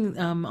singing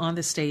on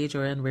the stage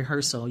or in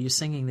rehearsal, you're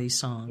singing these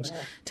songs.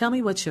 Yeah. Tell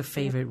me what's your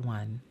favorite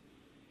one.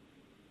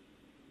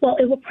 Well,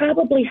 it would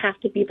probably have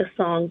to be the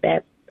song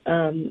that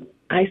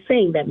I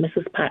sing, that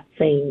Mrs. Potts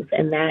sings,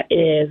 and that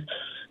is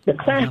the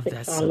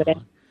classic song that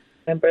I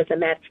remember,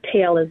 and that's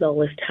Tale as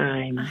Old as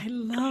Time. I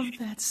love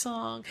that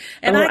song.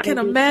 And I can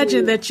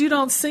imagine that you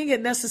don't sing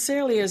it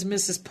necessarily as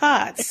Mrs.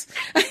 Potts.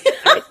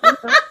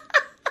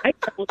 I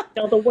don't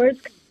know. The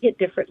words hit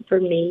different for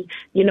me.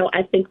 You know,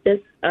 I think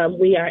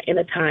we are in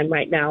a time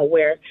right now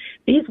where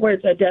these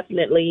words are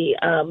definitely,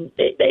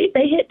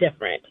 they hit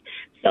different.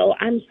 So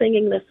I'm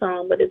singing the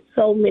song, but it's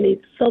so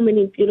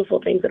many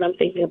beautiful things that I'm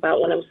thinking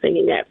about when I'm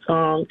singing that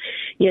song.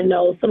 You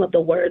know, some of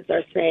the words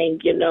are saying,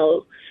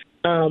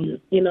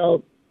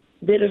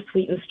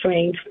 bittersweet and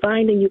strange,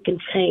 finding you can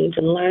change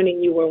and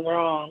learning you were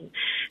wrong.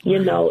 You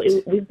know,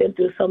 we've been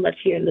through so much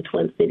here in the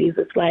Twin Cities.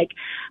 It's like,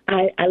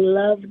 I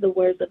love the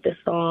words of this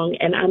song,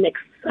 and I'm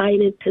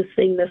excited to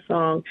sing this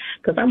song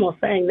because I'm going to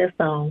sing this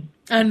song.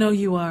 I know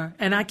you are,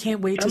 and I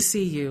can't wait to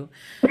see you.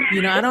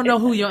 You know, I don't know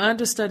who your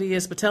understudy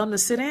is, but tell them to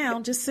sit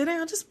down. Just sit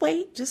down. Just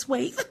wait.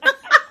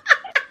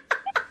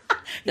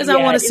 Because I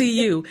want to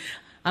see you.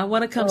 I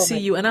want to come see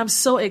you, and I'm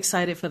so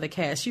excited for the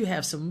cast. You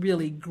have some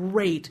really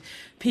great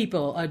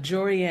people,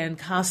 Jorianne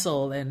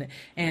Castle and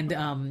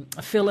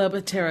Philip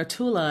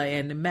Taratula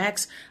and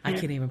Max, I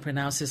can't even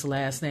pronounce his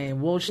last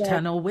name,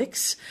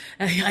 Wojtanowicz.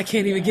 I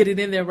can't even get it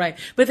in there right.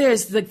 But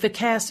there's the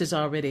cast is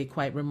already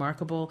quite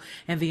remarkable,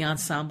 and the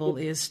ensemble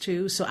is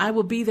too. So I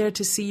will be there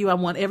to see you. I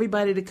want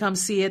everybody to come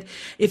see it.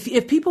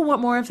 If people want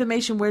more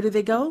information, where do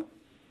they go?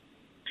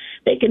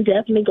 They can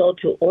definitely go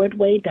to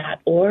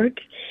ordway.org,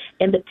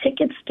 and the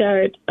tickets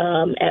start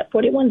at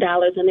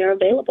 $41, and they're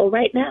available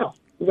right now.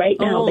 They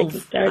can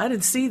start. I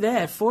didn't see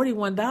that.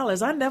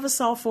 $41. I never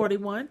saw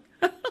 41.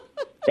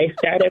 They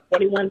start at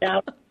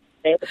 $41.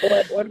 Available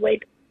at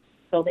Ordway,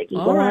 so they can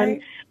go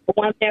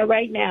on there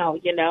right now.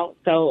 You know,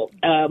 so.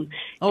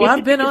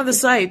 I've been on the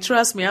site.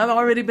 Trust me, I've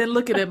already been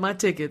looking at my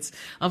tickets.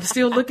 I'm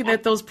still looking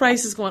at those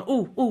prices, going,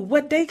 ooh,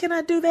 what day can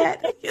I do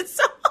that?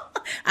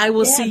 I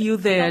will see you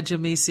there,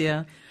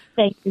 Jamesia.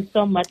 Thank you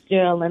so much,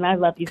 Jill, and I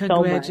love you so much.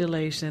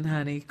 Congratulations,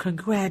 honey.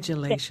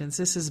 Congratulations.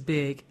 This is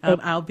big.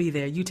 I'll be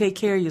there. You take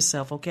care of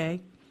yourself,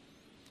 okay?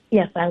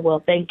 Yes, I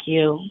will. Thank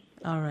you.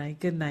 All right.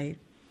 Good night.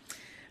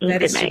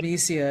 That is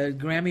Jamesia,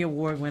 Grammy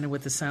Award winner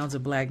with The Sounds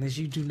of Blackness.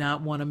 You do not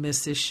want to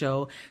miss this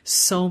show.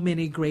 So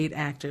many great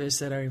actors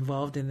that are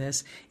involved in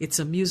this. It's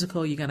a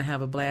musical. You're going to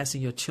have a blast,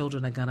 and your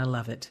children are going to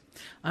love it.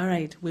 All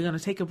right, we're going to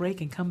take a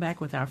break and come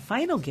back with our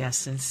final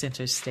guest in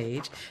Center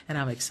Stage, and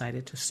I'm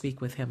excited to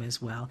speak with him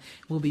as well.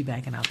 We'll be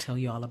back, and I'll tell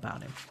you all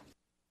about him.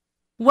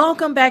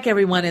 Welcome back,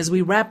 everyone, as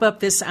we wrap up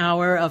this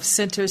hour of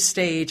Center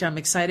Stage. I'm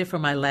excited for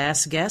my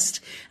last guest.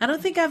 I don't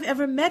think I've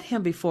ever met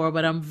him before,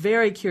 but I'm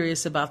very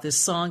curious about this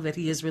song that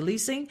he is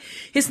releasing.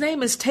 His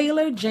name is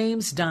Taylor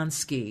James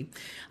Donsky.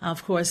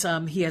 Of course,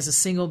 he has a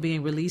single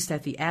being released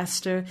at the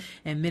Astor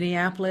in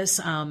Minneapolis.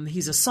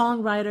 He's a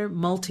songwriter,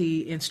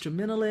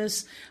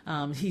 multi-instrumentalist.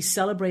 He's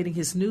celebrating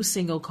his new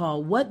single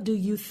called What Do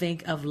You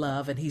Think of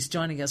Love? And he's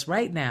joining us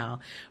right now,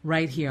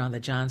 right here on the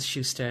John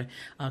Schuster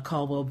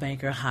Coldwell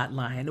Banker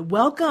Hotline.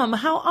 Welcome.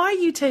 How are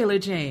you, Taylor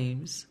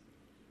James?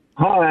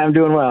 Hi, I'm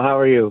doing well. How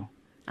are you?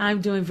 I'm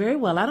doing very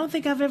well. I don't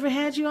think I've ever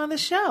had you on the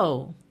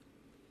show.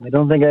 I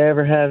don't think I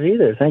ever have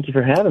either. Thank you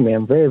for having me.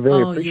 I'm very,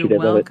 very appreciative of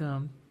it. You're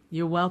welcome.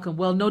 You're welcome.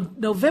 Well,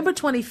 November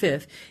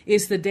 25th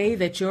is the day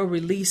that your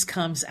release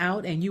comes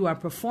out, and you are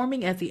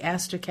performing at the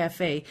Astor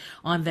Cafe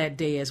on that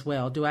day as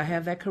well. Do I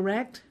have that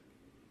correct?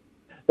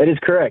 That is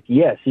correct.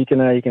 Yes, you can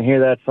hear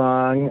that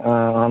song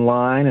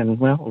online and,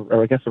 well,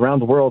 or I guess around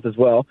the world as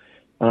well.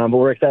 But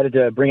we're excited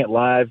to bring it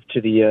live to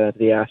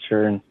the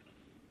Astor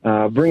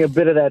and bring a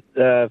bit of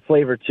that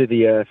flavor to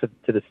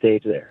the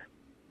stage there.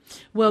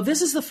 Well,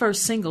 this is the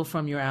first single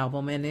from your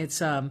album, and it's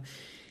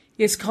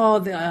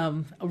called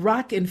the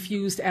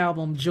rock-infused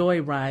album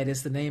Joyride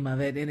is the name of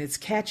it, and it's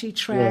catchy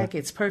track. Yeah.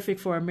 It's perfect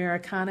for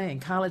Americana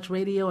and college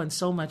radio and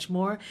so much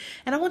more.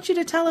 And I want you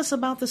to tell us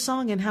about the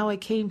song and how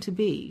it came to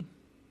be.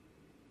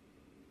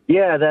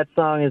 Yeah, that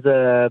song is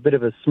a bit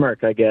of a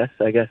smirk, I guess.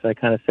 I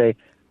kind of say,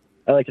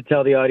 I like to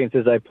tell the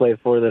audiences I play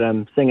for that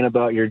I'm singing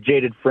about your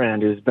jaded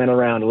friend who's been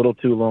around a little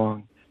too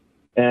long.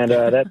 And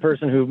that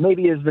person who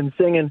maybe has been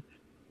singing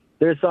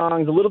their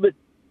songs a little bit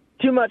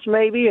too much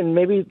maybe, and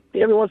maybe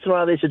every once in a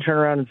while they should turn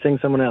around and sing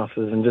someone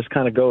else's and just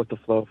kind of go with the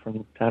flow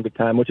from time to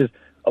time, which is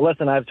a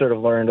lesson I've sort of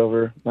learned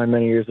over my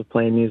many years of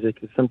playing music.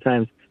 Is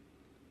sometimes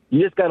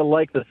you just got to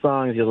like the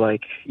songs you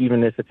like,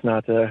 even if it's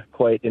not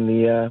quite in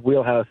the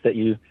wheelhouse that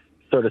you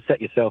sort of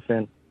set yourself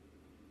in.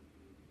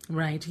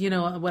 Right. You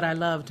know, what I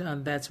loved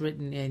that's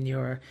written in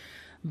your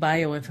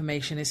bio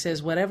information, it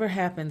says, whatever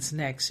happens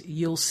next,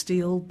 you'll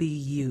still be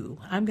you.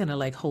 I'm going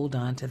to hold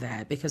on to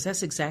that, because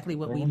that's exactly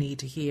what we need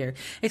to hear,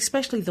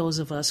 especially those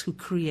of us who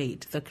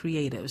create, the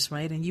creatives,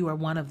 right? And you are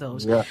one of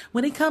those. Yeah.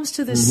 When it comes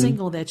to this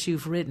single that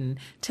you've written,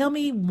 tell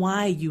me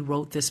why you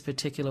wrote this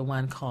particular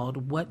one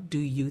called What Do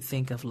You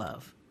Think of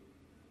Love?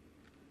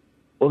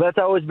 Well, that's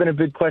always been a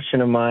big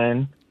question of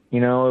mine. You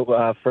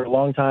know, for a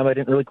long time, I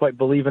didn't really quite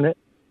believe in it.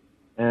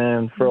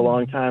 And for a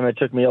long time, it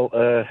took me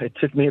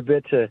a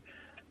bit to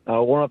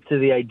warm up to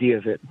the idea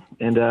of it.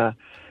 And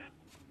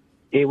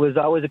it was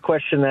always a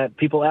question that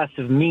people asked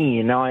of me,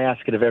 and now I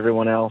ask it of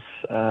everyone else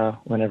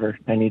whenever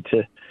I need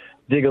to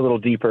dig a little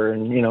deeper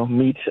and,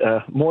 meet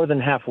more than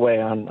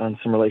halfway on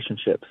some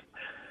relationships.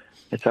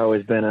 It's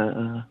always been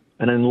an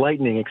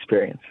enlightening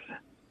experience.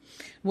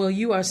 Well,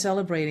 you are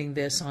celebrating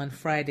this on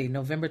Friday,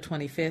 November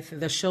 25th.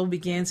 The show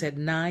begins at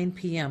 9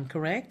 p.m.,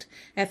 correct?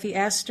 At the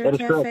Astor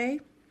Cafe?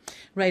 Correct.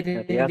 Right,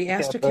 and the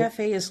Astor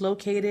Cafe is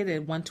located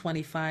at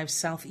 125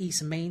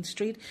 Southeast Main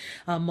Street.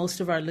 Most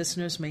of our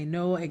listeners may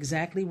know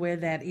exactly where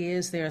that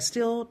is. There are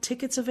still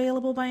tickets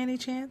available by any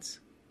chance?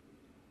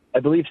 I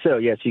believe so,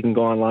 yes. You can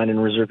go online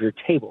and reserve your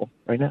table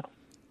right now.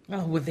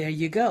 Oh, well, there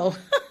you go.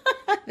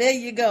 There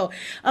you go.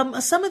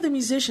 Some of the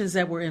musicians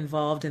that were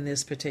involved in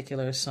this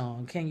particular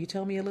song, can you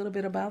tell me a little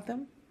bit about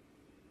them?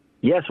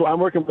 Yes, well, I'm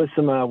working with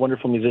some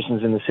wonderful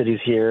musicians in the cities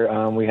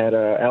here. We had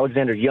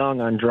Alexander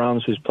Young on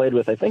drums, who's played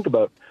with, I think,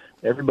 about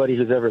everybody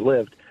who's ever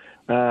lived.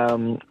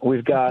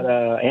 We've got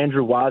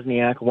Andrew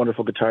Wozniak, a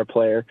wonderful guitar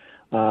player,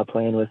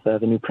 playing with the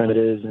New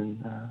Primitives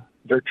and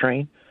Dirt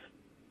Train.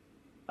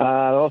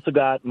 I also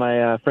got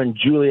my friend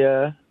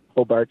Julia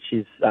Hobart.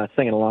 She's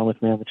singing along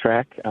with me on the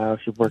track.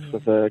 She works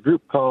with a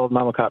group called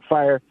Mama Caught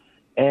Fire.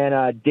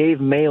 And Dave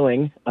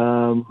Mailing,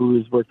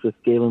 who's worked with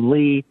Galen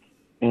Lee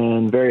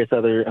and various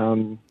other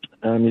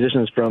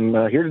musicians from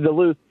here to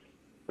Duluth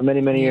for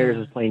many, many years,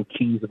 is playing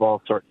keys of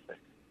all sorts.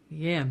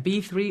 Yeah,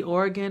 B3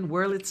 organ,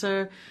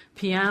 Wurlitzer,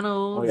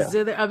 piano,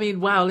 zither. I mean,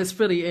 wow, it's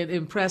pretty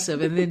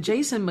impressive. And then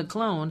Jason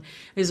McClone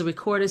is a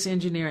recordist,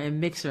 engineer, and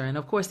mixer. And,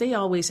 of course, they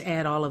always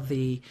add all of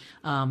the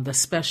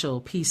special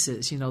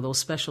pieces, those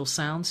special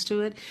sounds to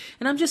it.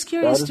 And I'm just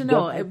curious to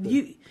know,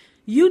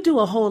 you do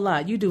a whole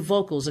lot. You do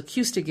vocals,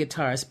 acoustic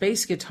guitars,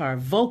 bass guitar,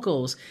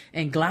 vocals,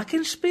 and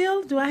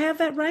glockenspiel. Do I have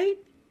that right?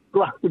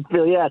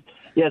 Glockenspiel, yes.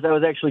 Yes, I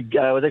was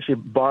actually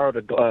borrowed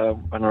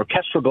an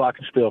orchestral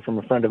glockenspiel from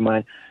a friend of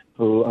mine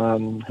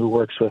who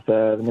works with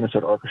the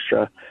Minnesota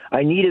Orchestra.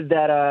 I needed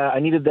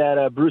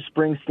that Bruce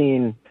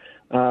Springsteen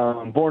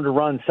Born to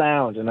Run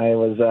sound, and I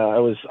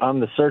was on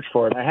the search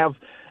for it. I have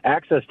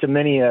access to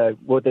many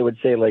what they would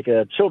say like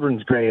a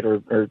children's grade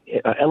or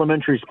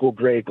elementary school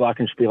grade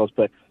glockenspiels,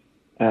 but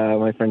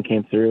my friend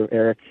came through,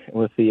 Eric,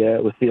 with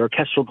the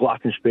orchestral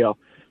glockenspiel,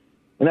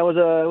 and it was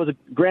a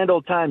grand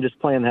old time just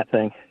playing that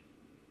thing.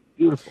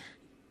 Beautiful.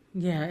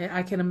 Yeah,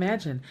 I can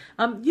imagine.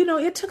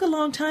 It took a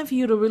long time for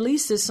you to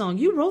release this song.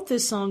 You wrote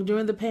this song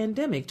during the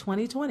pandemic,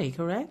 2020,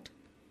 correct?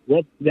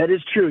 That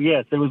is true,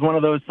 yes. It was one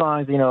of those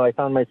songs, I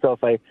found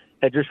myself, I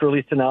had just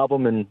released an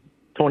album in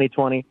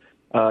 2020,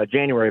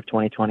 January of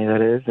 2020,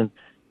 that is, and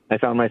I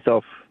found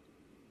myself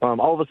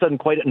all of a sudden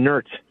quite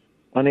inert,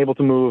 unable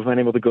to move,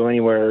 unable to go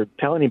anywhere,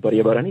 tell anybody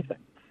about anything.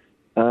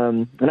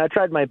 And I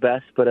tried my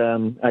best, but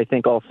I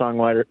think all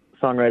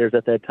songwriters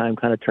at that time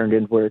kind of turned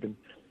inward. And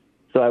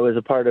so I was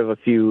a part of a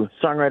few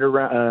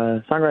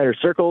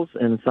songwriter circles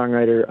and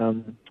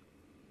songwriter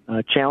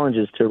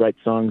challenges to write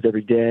songs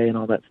every day and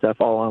all that stuff,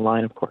 all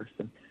online, of course.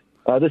 And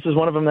this is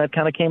one of them that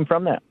kind of came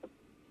from that.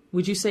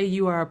 Would you say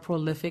you are a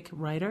prolific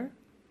writer?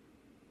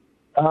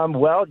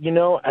 Well,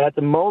 at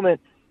the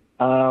moment,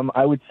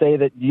 I would say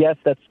that, yes,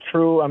 that's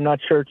true. I'm not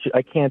sure.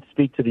 I can't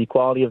speak to the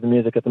quality of the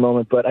music at the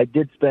moment, but I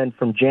did spend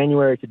from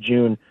January to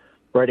June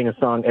writing a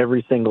song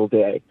every single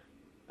day.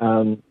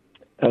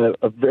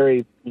 A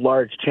very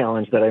large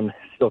challenge that I'm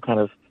still kind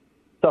of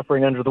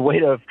suffering under the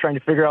weight of, trying to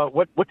figure out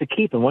what to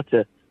keep and what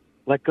to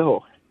let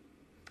go.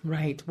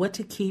 Right. What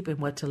to keep and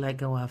what to let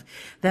go of.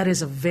 That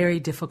is a very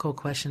difficult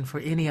question for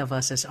any of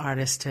us as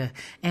artists to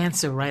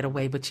answer right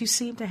away. But you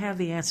seem to have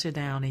the answer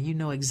down, and you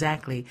know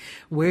exactly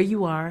where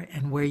you are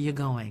and where you're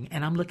going.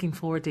 And I'm looking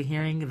forward to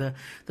hearing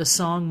the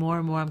song more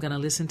and more. I'm going to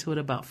listen to it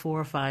about 4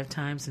 or 5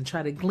 times and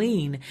try to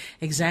glean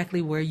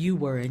exactly where you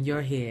were in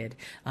your head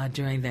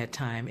during that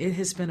time. It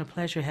has been a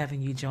pleasure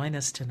having you join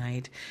us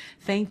tonight.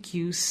 Thank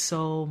you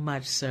so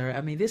much, sir. I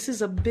mean, this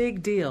is a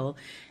big deal.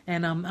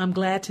 And I'm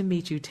glad to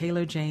meet you,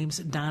 Taylor James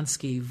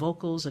Donsky,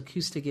 vocals,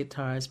 acoustic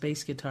guitars,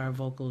 bass guitar,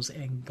 vocals,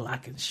 and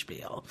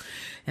glockenspiel.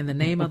 And the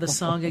name of the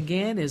song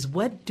again is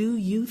What Do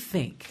You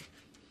Think?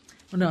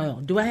 No,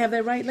 do I have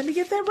that right? Let me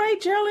get that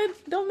right, Geraldine.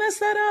 Don't mess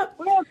that up.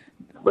 Well,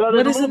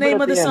 what is the name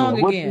of the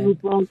song again?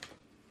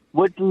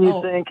 What do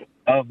you think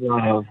of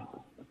love?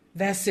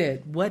 That's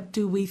it. What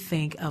do we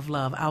think of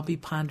love? I'll be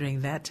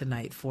pondering that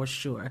tonight for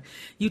sure.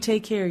 You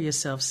take care of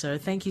yourself, sir.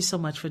 Thank you so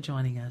much for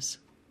joining us.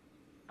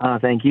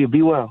 Thank you.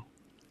 Be well.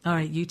 All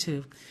right, you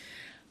too.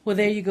 Well,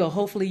 there you go.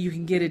 Hopefully you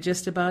can get it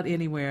just about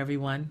anywhere,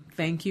 everyone.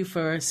 Thank you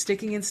for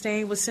sticking and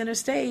staying with Center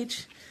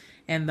Stage.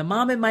 And the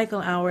Mom and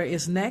Michael Hour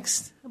is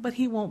next, but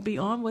he won't be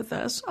on with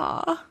us.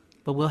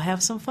 But we'll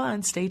have some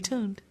fun. Stay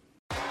tuned.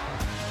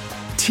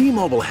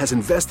 T-Mobile has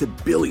invested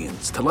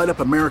billions to light up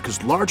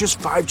America's largest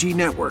 5G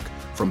network,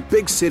 from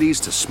big cities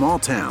to small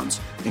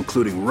towns,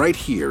 including right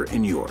here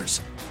in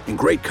yours. And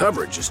great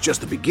coverage is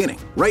just the beginning.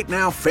 Right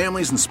now,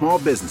 families and small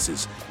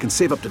businesses can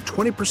save up to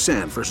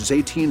 20% versus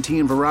AT&T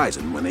and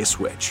Verizon when they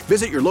switch.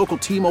 Visit your local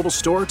T-Mobile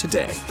store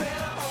today.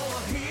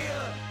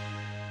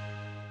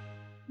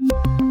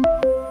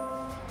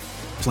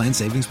 Plan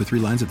savings with 3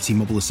 lines of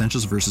T-Mobile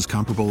Essentials versus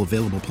comparable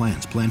available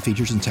plans. Plan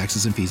features and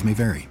taxes and fees may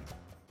vary.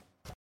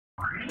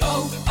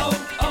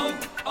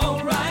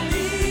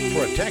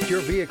 Protect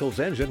your vehicle's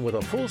engine with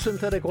a full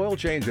synthetic oil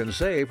change and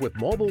save with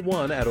Mobil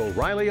 1 at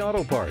O'Reilly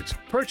Auto Parts.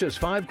 Purchase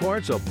 5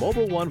 quarts of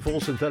Mobil 1 full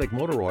synthetic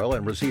motor oil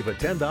and receive a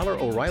 $10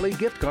 O'Reilly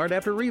gift card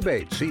after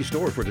rebate. See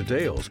store for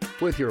details.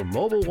 With your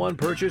Mobil 1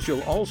 purchase,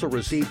 you'll also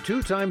receive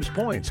 2 times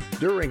points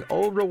during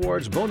O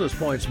Rewards Bonus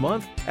Points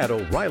Month at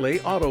O'Reilly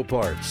Auto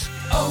Parts.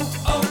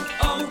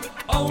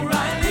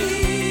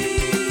 O'Reilly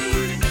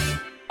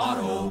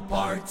Auto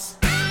Parts.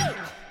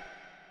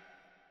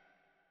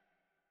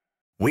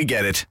 We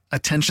get it.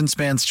 Attention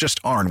spans just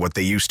aren't what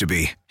they used to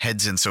be.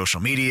 Heads in social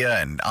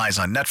media and eyes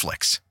on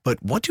Netflix.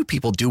 But what do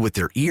people do with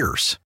their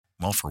ears?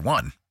 Well, for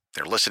one,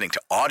 they're listening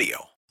to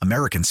audio.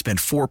 Americans spend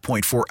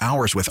 4.4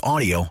 hours with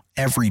audio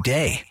every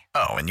day.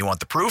 Oh, and you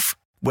want the proof?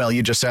 Well,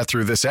 you just sat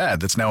through this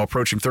ad that's now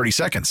approaching 30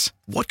 seconds.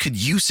 What could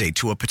you say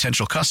to a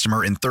potential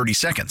customer in 30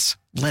 seconds?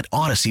 Let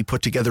Odyssey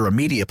put together a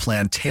media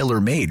plan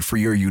tailor-made for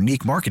your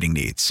unique marketing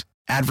needs.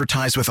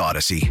 Advertise with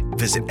Odyssey.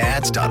 Visit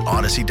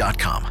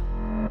ads.odyssey.com.